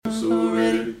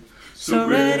So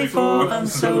ready for, I'm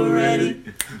so ready.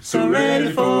 So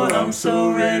ready for, I'm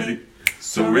so ready.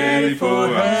 So ready for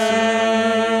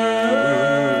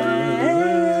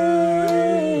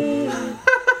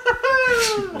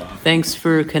Thanks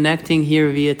for connecting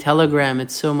here via Telegram.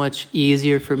 It's so much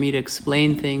easier for me to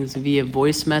explain things via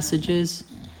voice messages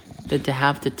than to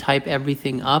have to type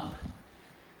everything up.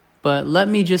 But let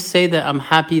me just say that I'm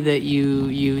happy that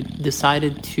you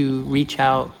decided to reach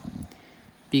out,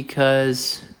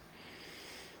 because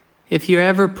if you're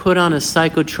ever put on a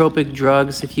psychotropic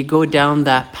drugs, if you go down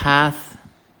that path,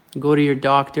 go to your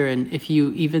doctor, and if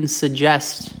you even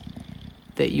suggest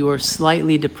that you are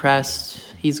slightly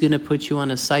depressed, he's going to put you on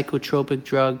a psychotropic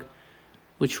drug,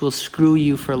 which will screw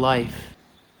you for life,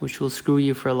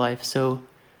 So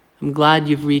I'm glad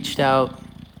you've reached out.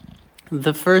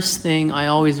 The first thing I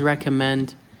always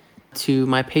recommend to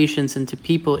my patients and to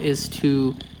people is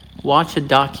to watch a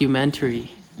documentary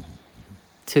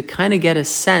to kind of get a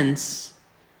sense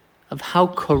of how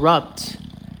corrupt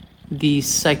the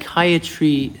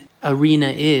psychiatry arena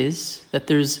is, that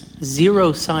there's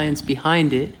zero science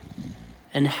behind it,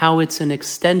 and how it's an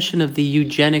extension of the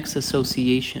Eugenics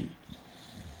Association,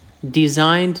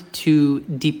 designed to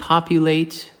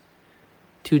depopulate,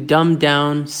 to dumb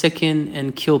down, sicken,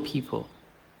 and kill people.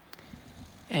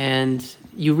 And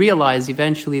you realize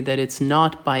eventually that it's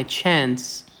not by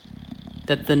chance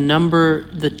that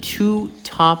the two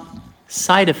top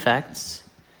side effects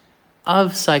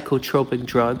of psychotropic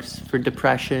drugs for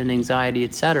depression, anxiety,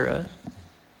 etc.,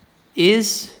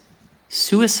 is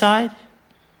suicide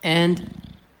and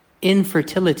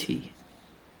infertility.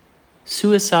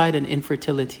 Suicide and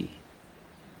infertility.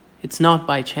 It's not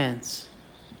by chance.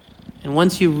 And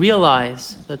once you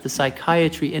realize that the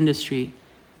psychiatry industry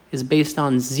is based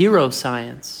on zero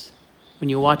science, when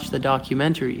you watch the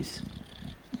documentaries,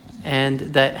 and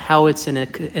that how it's an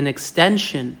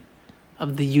extension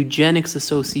of the Eugenics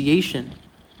Association,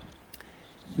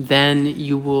 then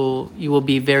you will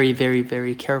be very, very,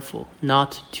 very careful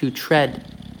not to tread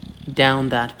down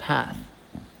that path.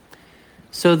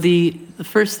 So the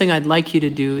first thing I'd like you to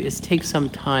do is take some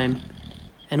time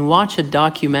and watch a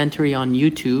documentary on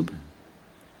YouTube.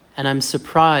 And I'm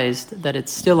surprised that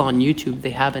it's still on YouTube. They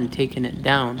haven't taken it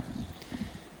down.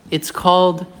 It's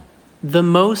called The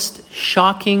Most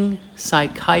Shocking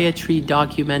Psychiatry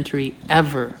Documentary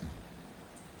Ever.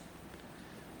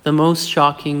 The Most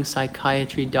Shocking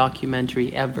Psychiatry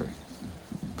Documentary Ever.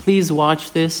 Please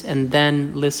watch this and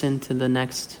then listen to the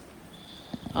next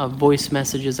voice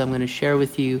messages I'm going to share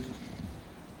with you.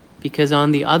 Because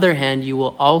on the other hand, you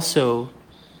will also,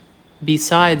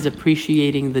 besides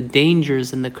appreciating the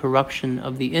dangers and the corruption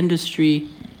of the industry,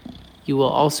 you will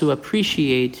also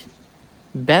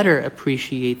better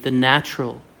appreciate the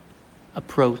natural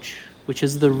approach, which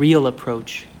is the real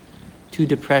approach to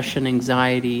depression,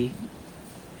 anxiety,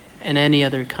 and any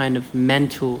other kind of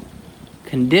mental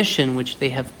condition which they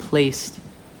have placed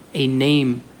a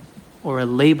name or a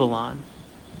label on.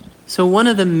 So one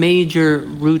of the major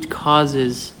root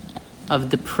causes of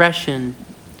depression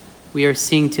we are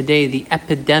seeing today, the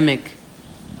epidemic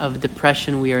of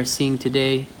depression we are seeing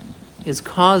today, is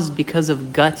caused because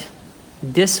of gut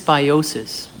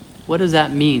dysbiosis. What does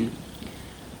that mean?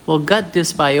 Well, gut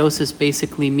dysbiosis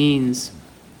basically means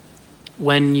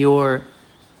when your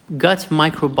gut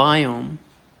microbiome,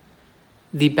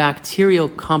 the bacterial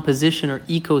composition or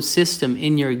ecosystem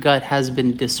in your gut, has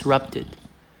been disrupted.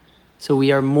 So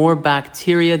we are more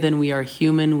bacteria than we are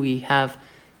human. We have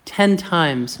 10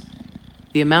 times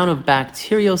the amount of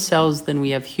bacterial cells than we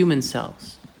have human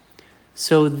cells.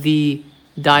 So the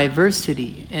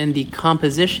diversity and the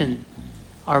composition,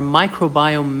 our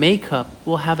microbiome makeup,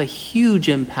 will have a huge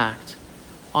impact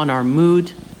on our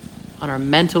mood, on our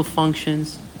mental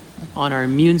functions, on our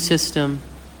immune system,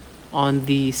 on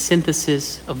the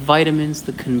synthesis of vitamins,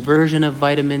 the conversion of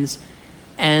vitamins,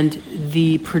 and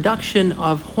the production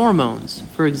of hormones.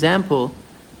 For example,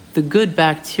 the good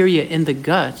bacteria in the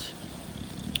gut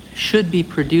should be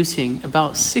producing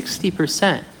about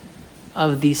 60%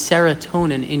 of the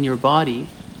serotonin in your body,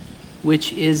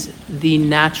 which is the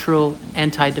natural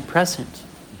antidepressant.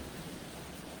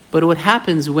 But what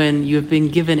happens when you've been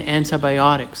given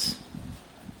antibiotics,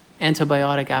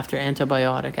 antibiotic after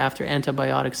antibiotic after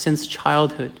antibiotic since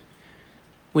childhood,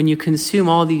 when you consume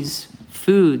all these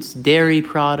foods, dairy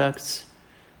products,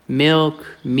 milk,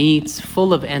 meats,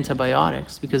 full of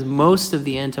antibiotics, because most of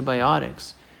the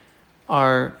antibiotics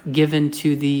are given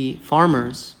to the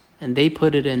farmers, and they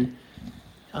put it in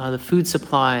the food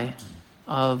supply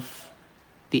of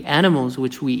the animals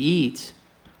which we eat.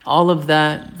 All of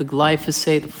that, the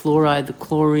glyphosate, the fluoride, the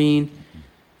chlorine.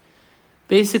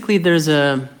 Basically, there's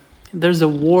a there's a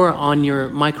war on your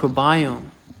microbiome.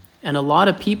 And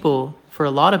for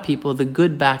a lot of people, the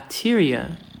good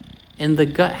bacteria in the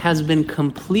gut has been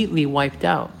completely wiped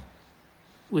out,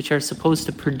 which are supposed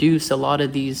to produce a lot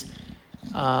of these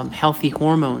healthy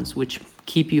hormones, which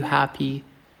keep you happy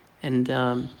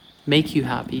and make you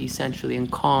happy, essentially,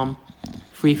 and calm,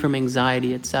 free from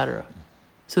anxiety, etc.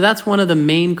 So that's one of the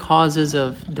main causes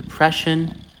of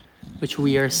depression, which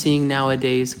we are seeing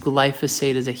nowadays.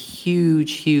 Glyphosate is a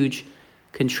huge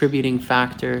contributing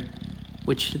factor,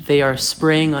 which they are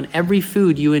spraying on every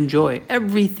food you enjoy,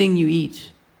 everything you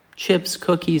eat. Chips,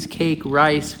 cookies, cake,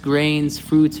 rice, grains,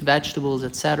 fruits, vegetables,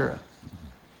 etc.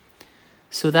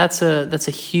 So that's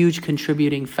a huge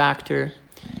contributing factor.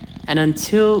 And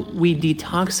until we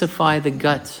detoxify the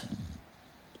gut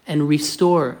and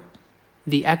restore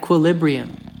the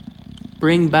equilibrium,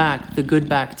 bring back the good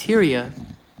bacteria,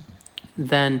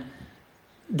 then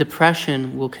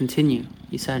depression will continue,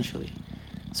 essentially.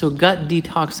 So gut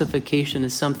detoxification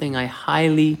is something I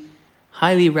highly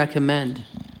recommend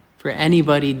for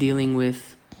anybody dealing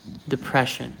with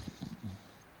depression.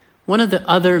 One of the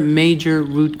other major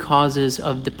root causes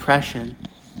of depression,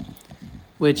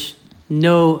 which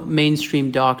no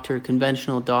mainstream doctor,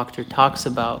 conventional doctor talks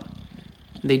about,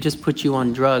 they just put you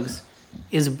on drugs,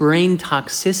 is brain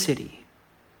toxicity.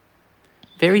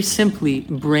 Very simply,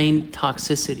 brain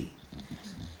toxicity.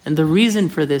 And the reason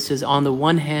for this is, on the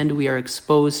one hand, we are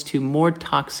exposed to more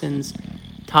toxins,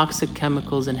 toxic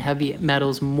chemicals, and heavy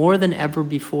metals more than ever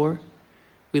before.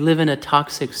 We live in a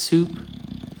toxic soup.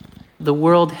 The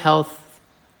World Health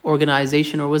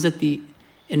Organization, or was it the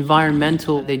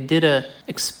environmental, they did an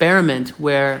experiment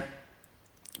where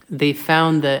they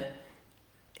found that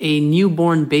a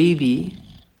newborn baby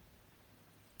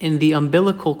in the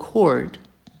umbilical cord,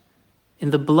 in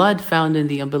the blood found in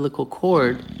the umbilical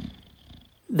cord,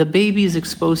 the baby is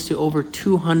exposed to over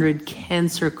 200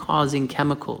 cancer-causing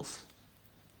chemicals.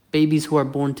 Babies who are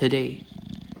born today.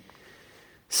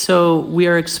 So we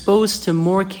are exposed to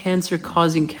more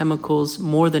cancer-causing chemicals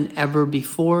more than ever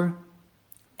before,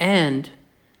 and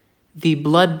the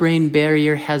blood-brain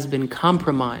barrier has been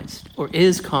compromised, or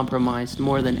is compromised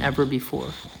more than ever before.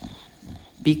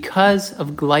 Because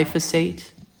of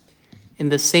glyphosate, in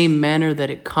the same manner that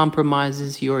it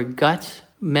compromises your gut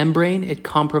membrane, it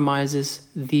compromises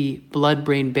the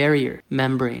blood-brain barrier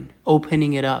membrane,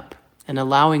 opening it up and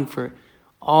allowing for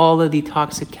all of the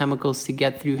toxic chemicals to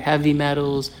get through, heavy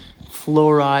metals,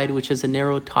 fluoride, which is a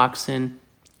neurotoxin,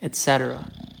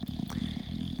 etc.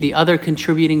 The other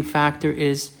contributing factor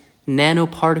is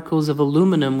nanoparticles of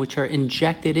aluminum, which are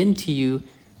injected into you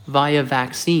via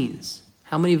vaccines.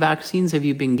 How many vaccines have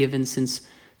you been given since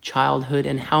childhood,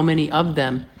 and how many of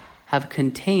them have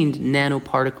contained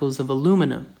nanoparticles of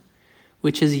aluminum,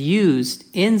 which is used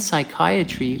in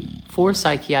psychiatry for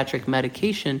psychiatric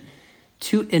medication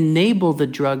to enable the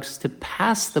drugs to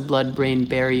pass the blood-brain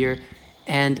barrier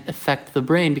and affect the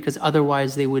brain, because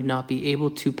otherwise they would not be able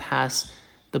to pass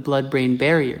the blood-brain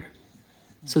barrier.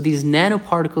 So these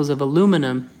nanoparticles of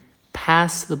aluminum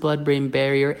pass the blood-brain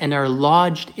barrier and are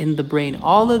lodged in the brain.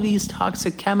 All of these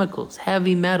toxic chemicals,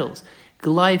 heavy metals,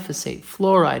 glyphosate,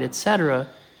 fluoride, etc.,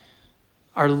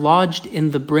 are lodged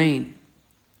in the brain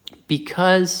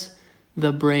because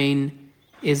the brain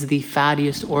is the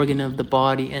fattiest organ of the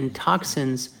body, and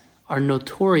toxins are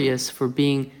notorious for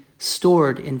being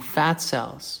stored in fat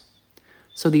cells.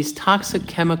 So these toxic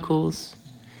chemicals,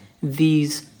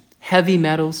 these heavy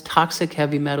metals, toxic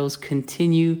heavy metals,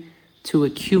 continue to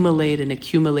accumulate and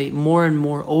accumulate more and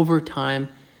more over time,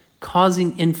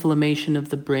 causing inflammation of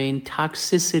the brain,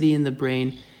 toxicity in the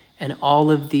brain, and all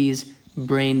of these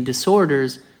brain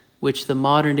disorders, which the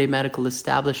modern day medical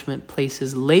establishment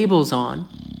places labels on,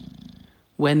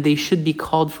 when they should be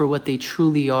called for what they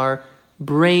truly are,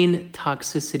 brain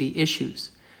toxicity issues.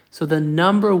 So the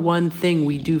number one thing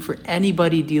we do for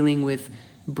anybody dealing with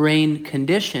brain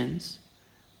conditions,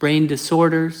 brain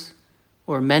disorders,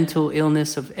 or mental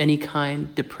illness of any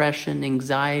kind, depression,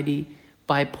 anxiety,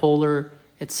 bipolar,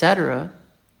 etc.,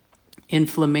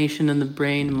 inflammation in the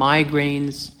brain,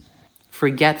 migraines,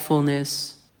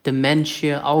 forgetfulness,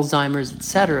 dementia, Alzheimer's,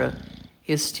 etc.,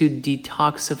 is to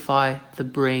detoxify the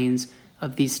brains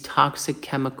of these toxic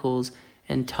chemicals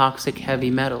and toxic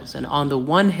heavy metals. And on the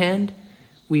one hand,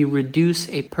 we reduce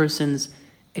a person's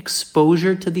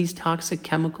exposure to these toxic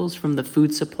chemicals from the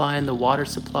food supply and the water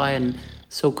supply and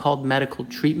so-called medical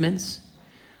treatments.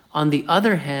 On the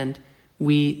other hand,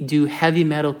 we do heavy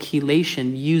metal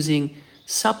chelation using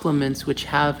supplements which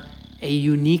have a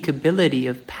unique ability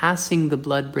of passing the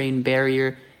blood-brain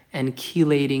barrier and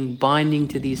chelating, binding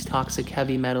to these toxic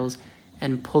heavy metals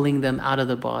and pulling them out of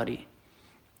the body.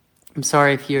 I'm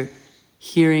sorry if you're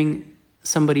hearing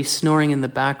somebody snoring in the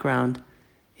background,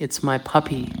 it's my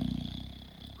puppy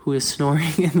who is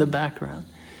snoring in the background.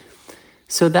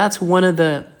 So that's one of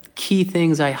the key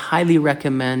things I highly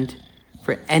recommend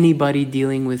for anybody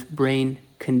dealing with brain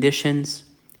conditions,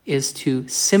 is to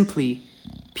simply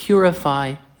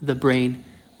purify the brain,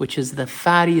 which is the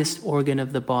fattiest organ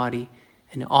of the body,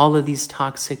 and all of these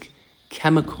toxic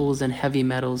chemicals and heavy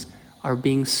metals are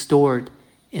being stored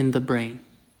in the brain.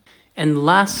 And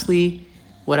lastly,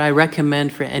 what I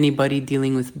recommend for anybody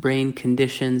dealing with brain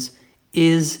conditions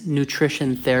is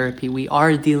nutrition therapy. We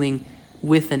are dealing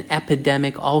with an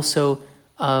epidemic also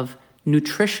of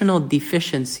nutritional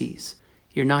deficiencies.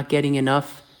 You're not getting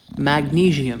enough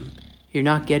magnesium, you're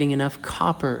not getting enough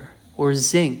copper or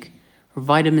zinc or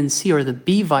vitamin C or the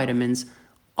B vitamins,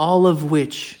 all of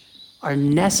which are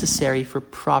necessary for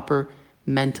proper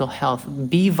mental health.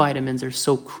 B vitamins are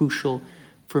so crucial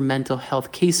for mental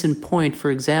health. Case in point, for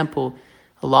example,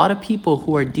 a lot of people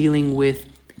who are dealing with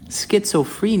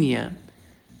schizophrenia,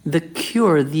 the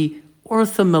cure, the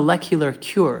orthomolecular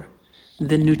cure,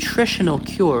 the nutritional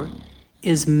cure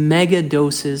is mega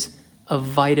doses of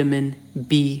vitamin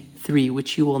B3,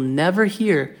 which you will never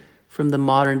hear from the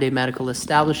modern day medical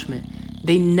establishment.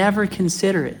 They never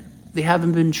consider it. They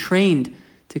haven't been trained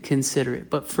to consider it.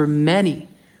 But for many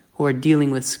who are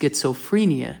dealing with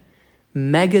schizophrenia,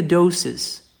 mega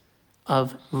doses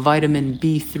of vitamin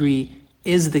B3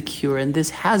 is the cure, and this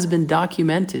has been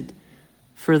documented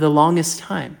for the longest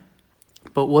time.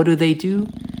 But what do?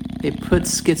 They put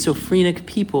schizophrenic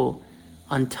people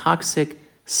on toxic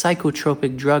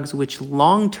psychotropic drugs, which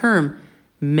long-term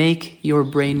make your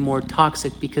brain more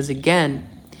toxic, because again,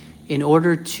 in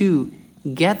order to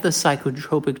get the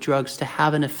psychotropic drugs to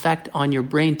have an effect on your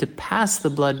brain, to pass the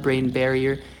blood-brain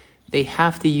barrier, they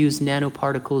have to use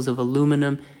nanoparticles of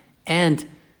aluminum and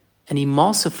an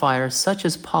emulsifier such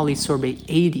as polysorbate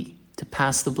 80 to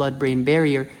pass the blood-brain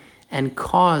barrier and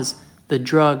cause the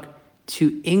drug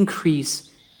to increase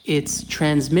its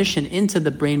transmission into the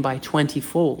brain by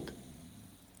 20-fold.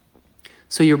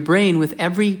 So your brain, with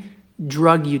every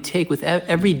drug you take, with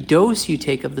every dose you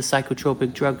take of the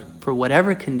psychotropic drug for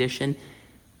whatever condition,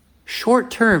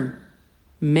 short-term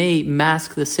may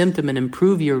mask the symptom and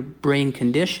improve your brain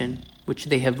condition, which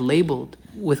they have labeled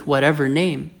with whatever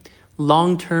name.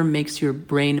 Long-term makes your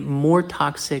brain more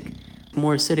toxic,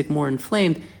 more acidic, more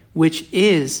inflamed, which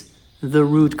is the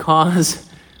root cause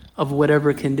of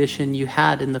whatever condition you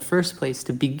had in the first place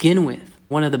to begin with.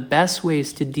 One of the best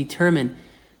ways to determine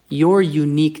your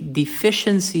unique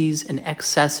deficiencies and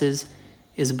excesses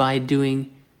is by doing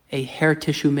a hair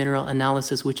tissue mineral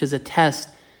analysis, which is a test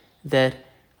that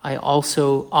I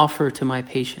also offer to my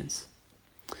patients.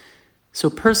 So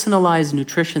personalized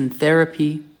nutrition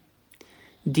therapy,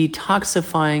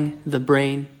 detoxifying the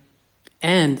brain,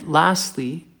 and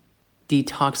lastly,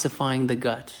 detoxifying the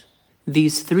gut.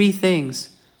 These three things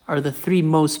are the three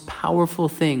most powerful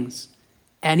things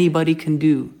anybody can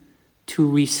do to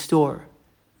restore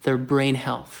their brain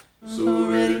health.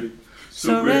 So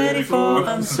ready for,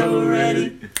 I'm so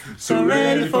ready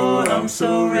for, I'm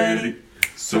so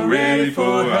ready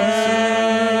for,